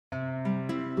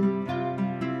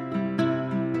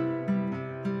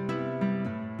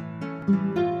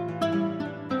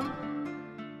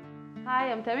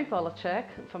I'm Tammy Polatsek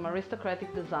from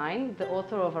Aristocratic Design, the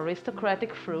author of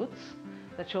Aristocratic Fruits,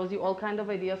 that shows you all kinds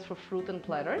of ideas for fruit and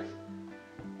platters,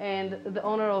 and the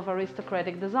owner of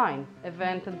Aristocratic Design,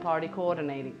 event and party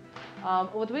coordinating.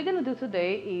 What we're going to do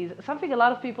today is something a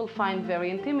lot of people find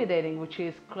very intimidating, which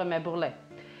is Creme Brulee.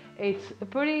 It's a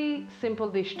pretty simple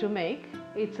dish to make.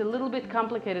 It's a little bit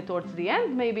complicated towards the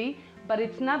end maybe, but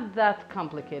it's not that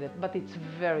complicated, but it's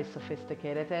very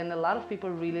sophisticated and a lot of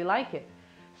people really like it.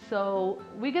 So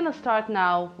we're going to start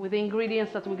now with the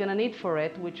ingredients that we're going to need for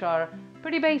it, which are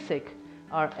pretty basic.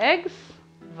 Our eggs,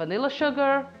 vanilla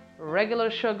sugar,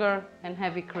 regular sugar, and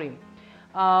heavy cream.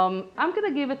 I'm going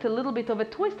to give it a little bit of a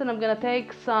twist, and I'm going to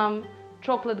take some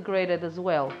chocolate grated as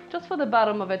well, just for the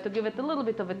bottom of it to give it a little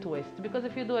bit of a twist, because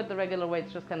if you do it the regular way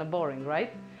it's just kind of boring,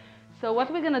 right? So what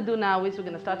we're going to do now is we're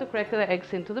going to start to crack the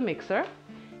eggs into the mixer.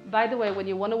 By the way, when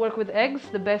you want to work with eggs,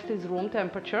 the best is room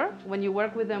temperature. When you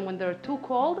work with them when they're too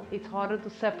cold, it's harder to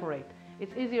separate.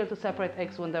 It's easier to separate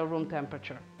eggs when they're room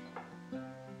temperature.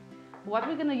 What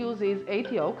we're going to use is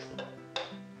 8 yolks.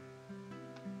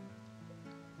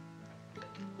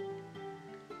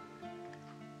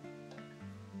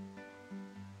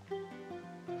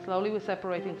 Slowly we're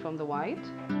separating from the white.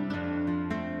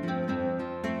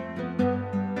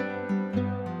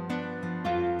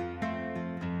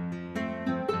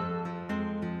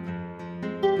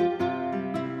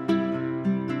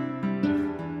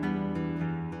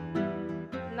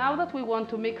 Now that we want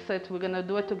to mix it, we're going to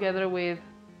do it together with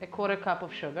a 1/4 cup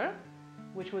of sugar,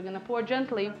 which we're going to pour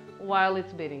gently while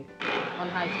it's beating on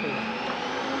high speed.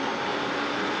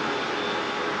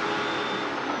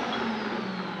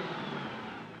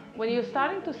 When you're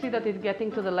starting to see that it's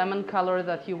getting to the lemon color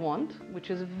that you want, which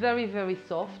is very, very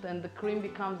soft, and the cream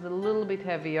becomes a little bit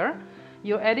heavier,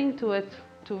 you're adding to it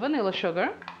 2 vanilla sugar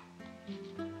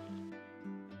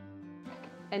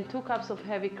and 2 cups of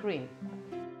heavy cream.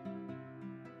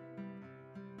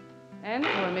 And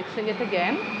we're mixing it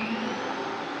again.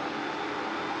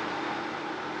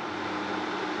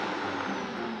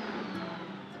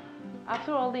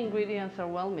 After all the ingredients are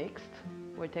well mixed,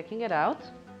 we're taking it out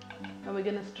and we're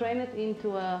going to strain it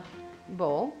into a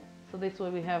bowl. So this way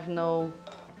we have no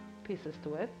pieces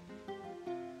to it.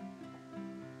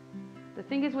 The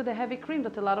thing is with the heavy cream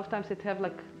that a lot of times it have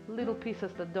like little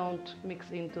pieces that don't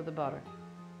mix into the butter.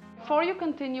 Before you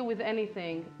continue with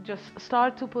anything, just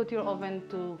start to put your oven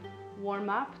to warm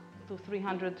up to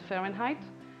 300 Fahrenheit.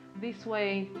 This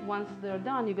way, once they're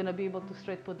done, you're going to be able to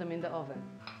straight put them in the oven.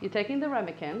 You're taking the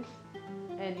ramekins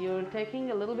and you're taking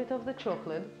a little bit of the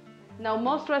chocolate. Now,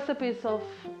 most recipes of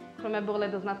creme brulee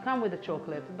does not come with the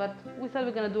chocolate, but we said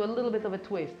we're going to do a little bit of a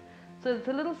twist. So it's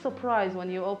a little surprise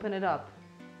when you open it up.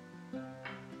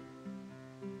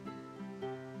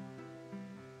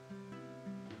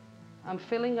 I'm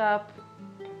filling up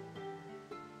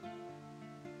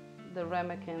the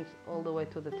ramekins all the way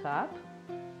to the top.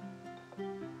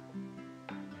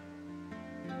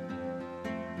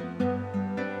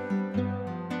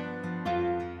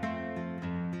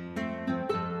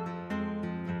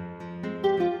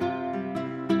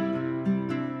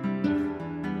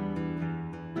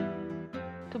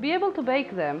 To be able to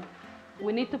bake them,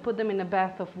 we need to put them in a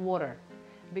bath of water,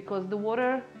 because the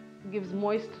water gives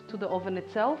moist to the oven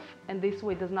itself, and this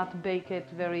way does not bake it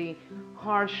very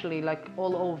harshly, like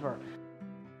all over.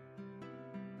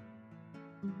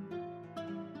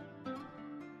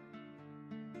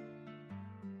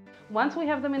 Once we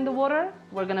have them in the water,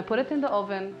 we're going to put it in the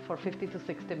oven for 50 to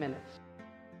 60 minutes.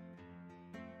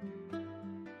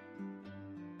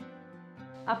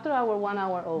 After our 1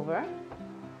 hour over,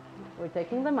 we're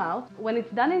taking them out. When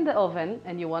it's done in the oven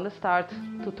and you want to start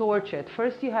to torch it,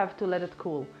 first you have to let it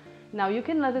cool. Now you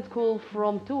can let it cool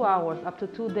from 2 hours up to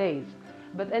 2 days,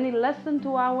 but any less than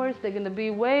 2 hours, they're going to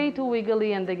be way too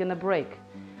wiggly and they're going to break.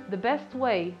 The best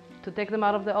way to take them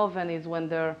out of the oven is when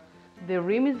the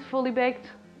rim is fully baked,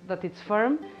 that it's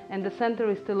firm, and the center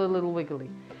is still a little wiggly.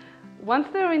 Once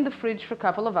they're in the fridge for a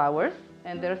couple of hours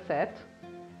and they're set,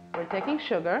 we're taking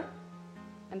sugar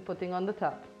and putting on the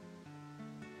top.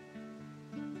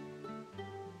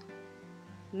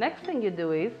 Next thing you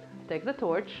do is take the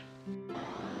torch.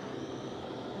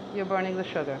 You're burning the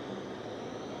sugar.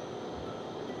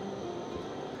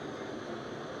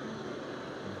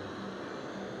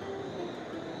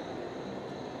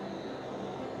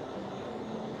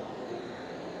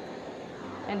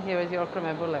 And here is your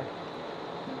creme brulee.